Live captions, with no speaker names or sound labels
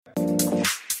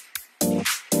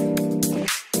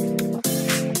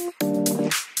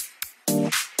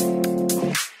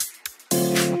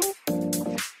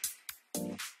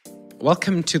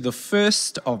Welcome to the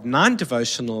first of 9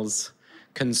 devotionals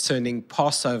concerning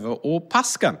Passover or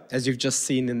Pascha, as you've just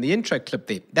seen in the intro clip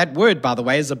there. That word, by the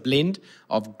way, is a blend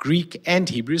of Greek and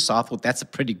Hebrew, so I thought that's a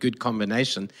pretty good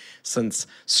combination since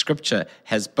Scripture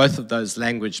has both of those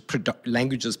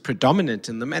languages predominant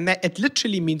in them, and that it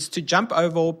literally means to jump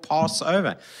over or pass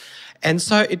over. And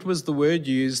so it was the word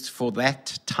used for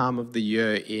that time of the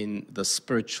year in the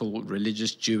spiritual,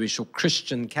 religious, Jewish or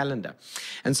Christian calendar.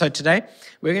 And so today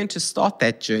we're going to start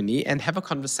that journey and have a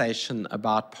conversation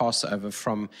about Passover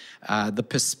from the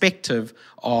perspective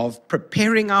of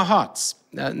preparing our hearts.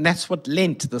 And that's what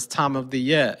Lent, this time of the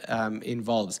year,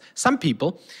 involves. Some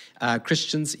people,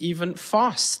 Christians, even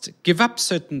fast, give up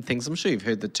certain things. I'm sure you've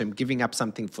heard the term giving up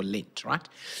something for Lent, right?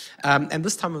 And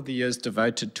this time of the year is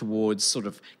devoted towards sort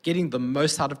of getting the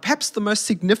most out of perhaps the most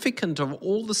significant of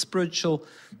all the spiritual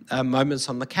moments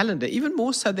on the calendar, even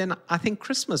more so than I think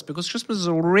Christmas, because Christmas is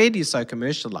already so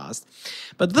commercialized.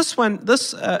 But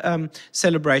this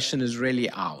celebration is really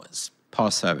ours,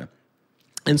 Passover.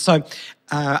 And so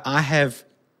I have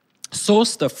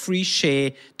sourced a free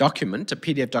share document, a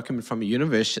PDF document from a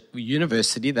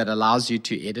university that allows you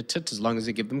to edit it as long as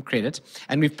you give them credit.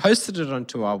 And we've posted it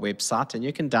onto our website and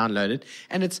you can download it.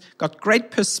 And it's got great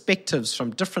perspectives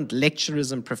from different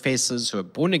lecturers and professors who are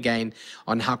born again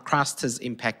on how Christ has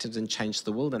impacted and changed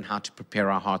the world and how to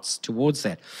prepare our hearts towards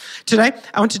that. Today,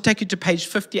 I want to take you to page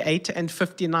 58 and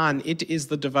 59. It is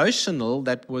the devotional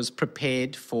that was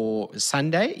prepared for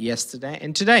Sunday, yesterday,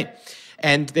 and today.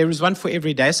 And there is one for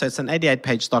every day, so it's an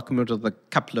 88-page document with a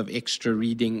couple of extra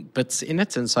reading bits in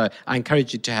it, and so I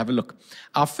encourage you to have a look.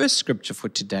 Our first scripture for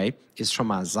today is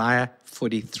from Isaiah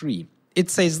 43.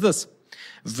 It says this,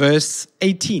 verse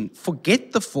 18,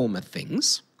 "Forget the former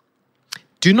things,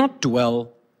 do not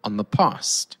dwell on the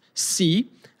past. See,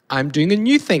 I'm doing a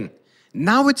new thing.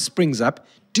 Now it springs up,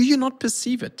 do you not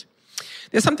perceive it?"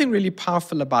 There's something really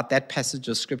powerful about that passage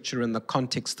of Scripture in the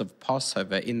context of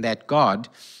Passover, in that God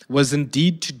was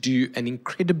indeed to do an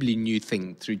incredibly new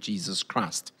thing through Jesus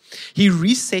Christ. He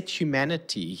reset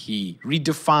humanity. He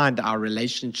redefined our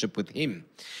relationship with Him.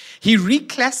 He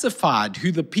reclassified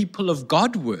who the people of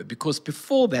God were, because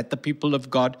before that, the people of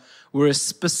God were a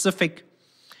specific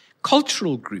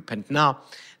cultural group, and now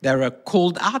they're a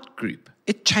called out group.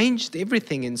 It changed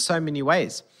everything in so many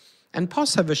ways. And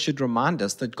Passover should remind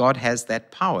us that God has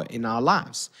that power in our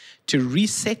lives to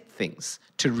reset things,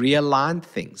 to realign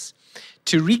things,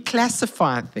 to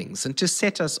reclassify things, and to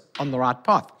set us on the right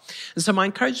path. And so my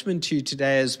encouragement to you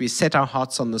today as we set our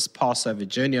hearts on this Passover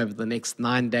journey over the next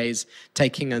 9 days,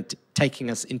 taking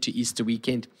us into Easter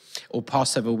weekend or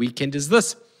Passover weekend, is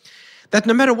this: that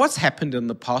no matter what's happened in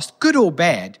the past, good or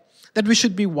bad, that we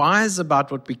should be wise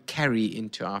about what we carry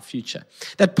into our future.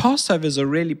 That Passover is a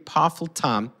really powerful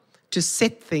time to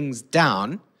set things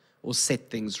down or set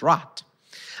things right.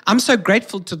 I'm so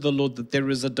grateful to the Lord that there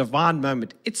is a divine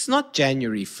moment. It's not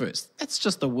January 1st. That's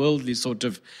just a worldly sort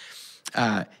of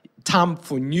time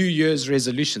for New Year's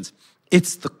resolutions.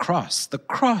 It's the cross. The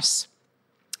cross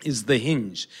is the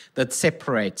hinge that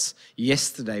separates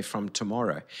yesterday from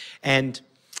tomorrow. And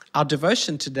our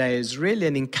devotion today is really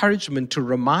an encouragement to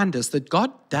remind us that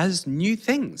God does new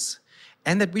things,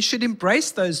 and that we should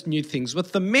embrace those new things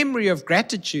with the memory of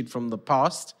gratitude from the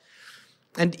past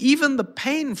and even the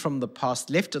pain from the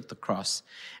past left at the cross,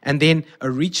 and then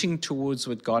a reaching towards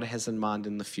what God has in mind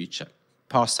in the future.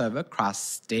 Passover,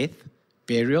 Christ's death,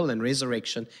 burial, and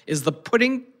resurrection, is the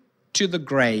putting to the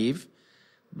grave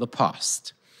the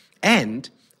past and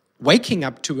waking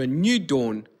up to a new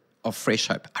dawn of fresh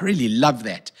hope. I really love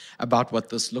that about what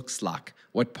this looks like,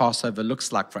 what Passover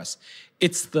looks like for us.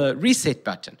 It's the reset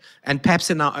button. And perhaps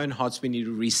in our own hearts, we need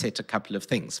to reset a couple of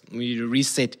things. We need to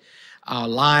reset our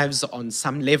lives on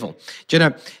some level. Do you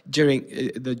know,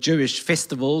 during the Jewish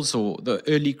festivals or the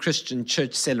early Christian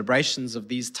church celebrations of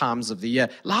these times of the year,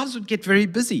 lives would get very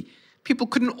busy. People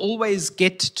couldn't always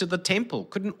get to the temple,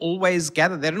 couldn't always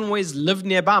gather. They didn't always live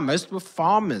nearby. Most were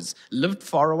farmers, lived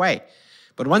far away.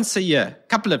 But once a year, a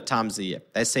couple of times a year,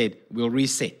 they said, we'll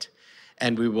reset.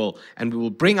 And we will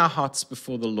bring our hearts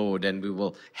before the Lord, and we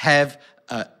will have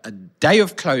a day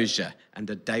of closure and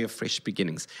a day of fresh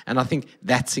beginnings. And I think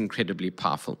that's incredibly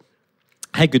powerful.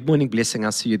 Hey, good morning, blessing.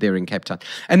 I see you there in Cape Town.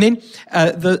 And then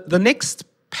the next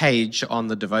page on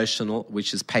the devotional,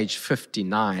 which is page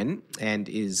 59 and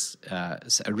is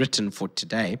written for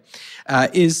today,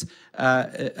 is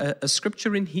a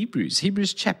scripture in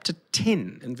Hebrews chapter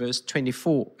 10 and verse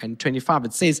 24 and 25.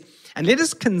 It says, "And let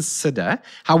us consider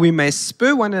how we may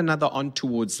spur one another on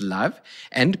towards love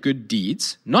and good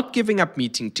deeds, not giving up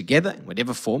meeting together in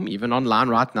whatever form, even online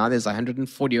right now, there's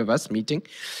 140 of us meeting,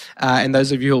 and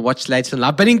those of you who will watch later in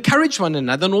life, but encourage one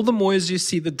another, and all the more as you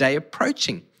see the day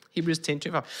approaching." Hebrews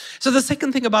 10:25. So the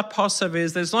second thing about Passover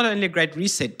is there's not only a great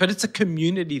reset, but it's a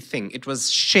community thing. It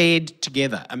was shared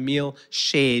together, a meal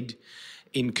shared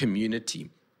in community.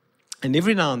 And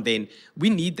every now and then, we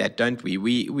need that, don't we?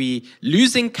 We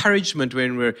lose encouragement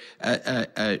when we're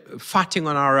fighting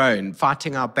on our own,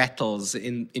 fighting our battles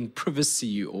in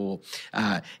privacy or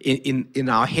in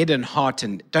our head and heart,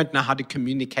 and don't know how to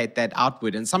communicate that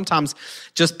outward. And sometimes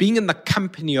just being in the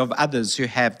company of others who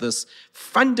have this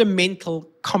fundamental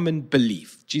common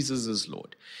belief, Jesus is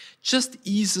Lord, just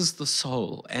eases the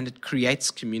soul, and it creates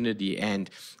community. And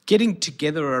getting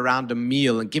together around a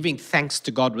meal and giving thanks to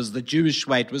God was the Jewish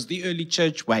way, it was the early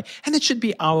church way, and it should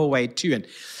be our way too.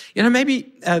 And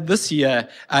maybe this year,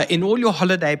 in all your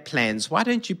holiday plans, why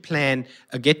don't you plan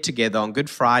a get-together on Good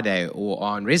Friday or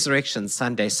on Resurrection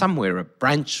Sunday somewhere, a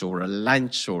brunch or a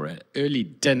lunch or an early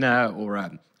dinner or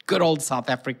a good old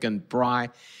South African braai,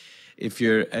 if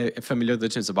you're familiar with the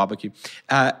terms of barbecue,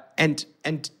 and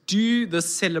do the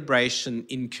celebration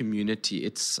in community.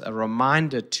 It's a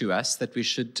reminder to us that we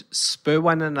should spur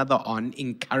one another on,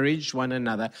 encourage one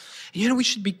another. We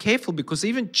should be careful because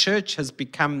even church has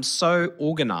become so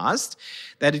organized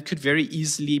that it could very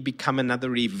easily become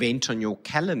another event on your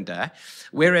calendar,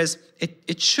 whereas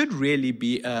it should really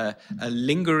be a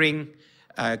lingering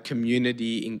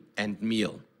community and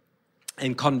meal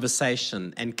and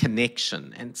conversation and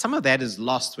connection. And some of that is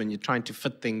lost when you're trying to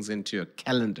fit things into a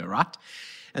calendar, right?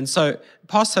 And so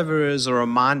Passover is a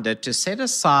reminder to set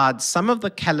aside some of the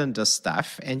calendar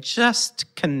stuff and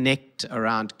just connect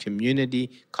around community,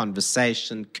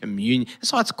 conversation, communion.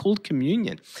 That's why it's called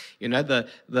communion. The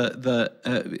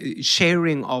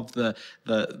sharing of the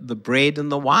bread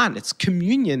and the wine. It's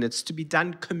communion. It's to be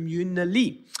done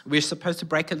communally. We're supposed to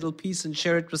break a little piece and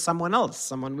share it with someone else,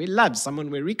 someone we love, someone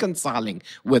we're reconciling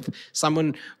with,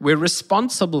 someone we're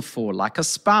responsible for, like a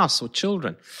spouse or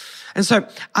children. And so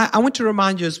I want to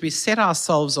remind you, as we set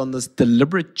ourselves on this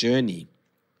deliberate journey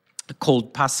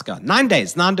called Pascha, 9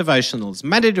 days, 9 devotionals,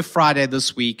 Monday to Friday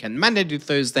this week and Monday to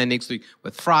Thursday next week,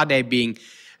 with Friday being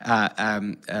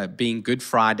Good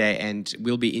Friday, and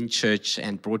we'll be in church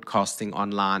and broadcasting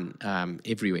online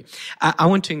everywhere. I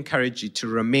want to encourage you to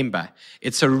remember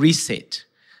it's a reset.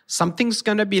 Something's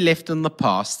going to be left in the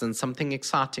past and something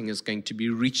exciting is going to be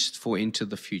reached for into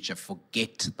the future.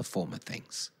 Forget the former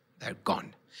things. They're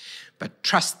gone. But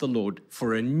trust the Lord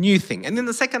for a new thing. And then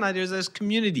the second idea is there's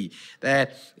community,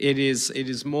 that it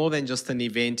is more than just an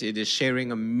event. It is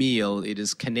sharing a meal. It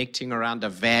is connecting around a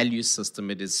value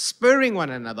system. It is spurring one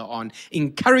another on,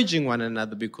 encouraging one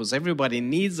another, because everybody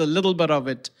needs a little bit of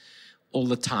it all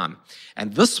the time.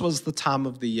 And this was the time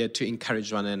of the year to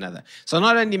encourage one another. So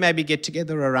not only maybe get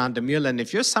together around a meal, and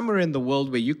if you're somewhere in the world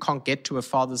where you can't get to a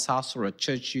father's house or a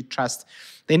church you trust,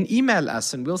 then email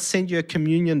us and we'll send you a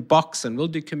communion box, and we'll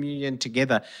do communion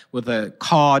together with a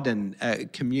card and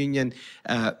communion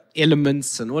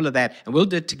elements and all of that, and we'll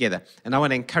do it together. And I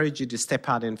want to encourage you to step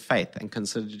out in faith and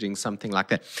consider doing something like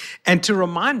that. And to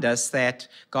remind us that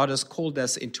God has called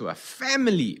us into a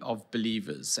family of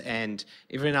believers, and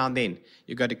every now and then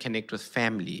you've got to connect with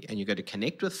family, and you've got to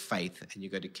connect with faith, and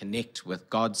you've got to connect with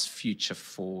God's future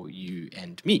for you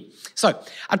and me. So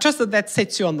I trust that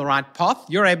sets you on the right path.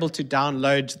 You're able to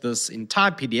download this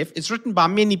entire PDF. It's written by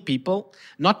many people,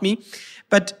 not me,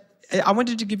 but I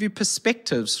wanted to give you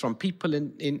perspectives from people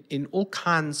in all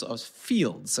kinds of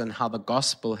fields and how the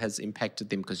gospel has impacted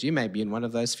them, because you may be in one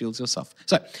of those fields yourself.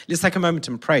 So let's take a moment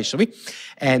and pray, shall we?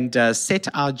 And set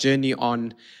our journey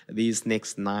on these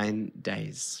next 9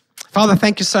 days. Father,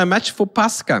 thank you so much for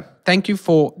Pascha. Thank you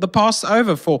for the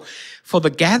Passover, for the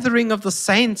gathering of the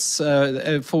saints,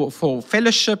 for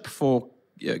fellowship, for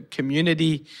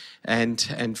community,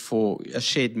 and for a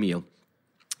shared meal.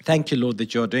 Thank you, Lord,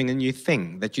 that you're doing a new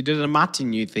thing, that you did a mighty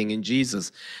new thing in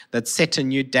Jesus, that set a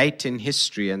new date in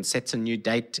history and sets a new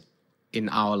date in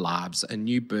our lives, a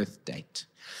new birth date.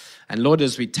 And Lord,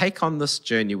 as we take on this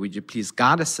journey, would you please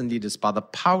guide us and lead us by the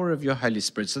power of your Holy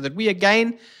Spirit, so that we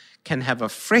again can have a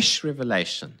fresh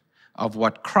revelation of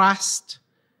what Christ,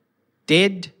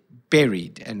 dead,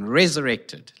 buried, and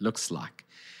resurrected looks like.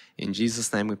 In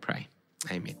Jesus' name we pray.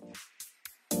 Amen.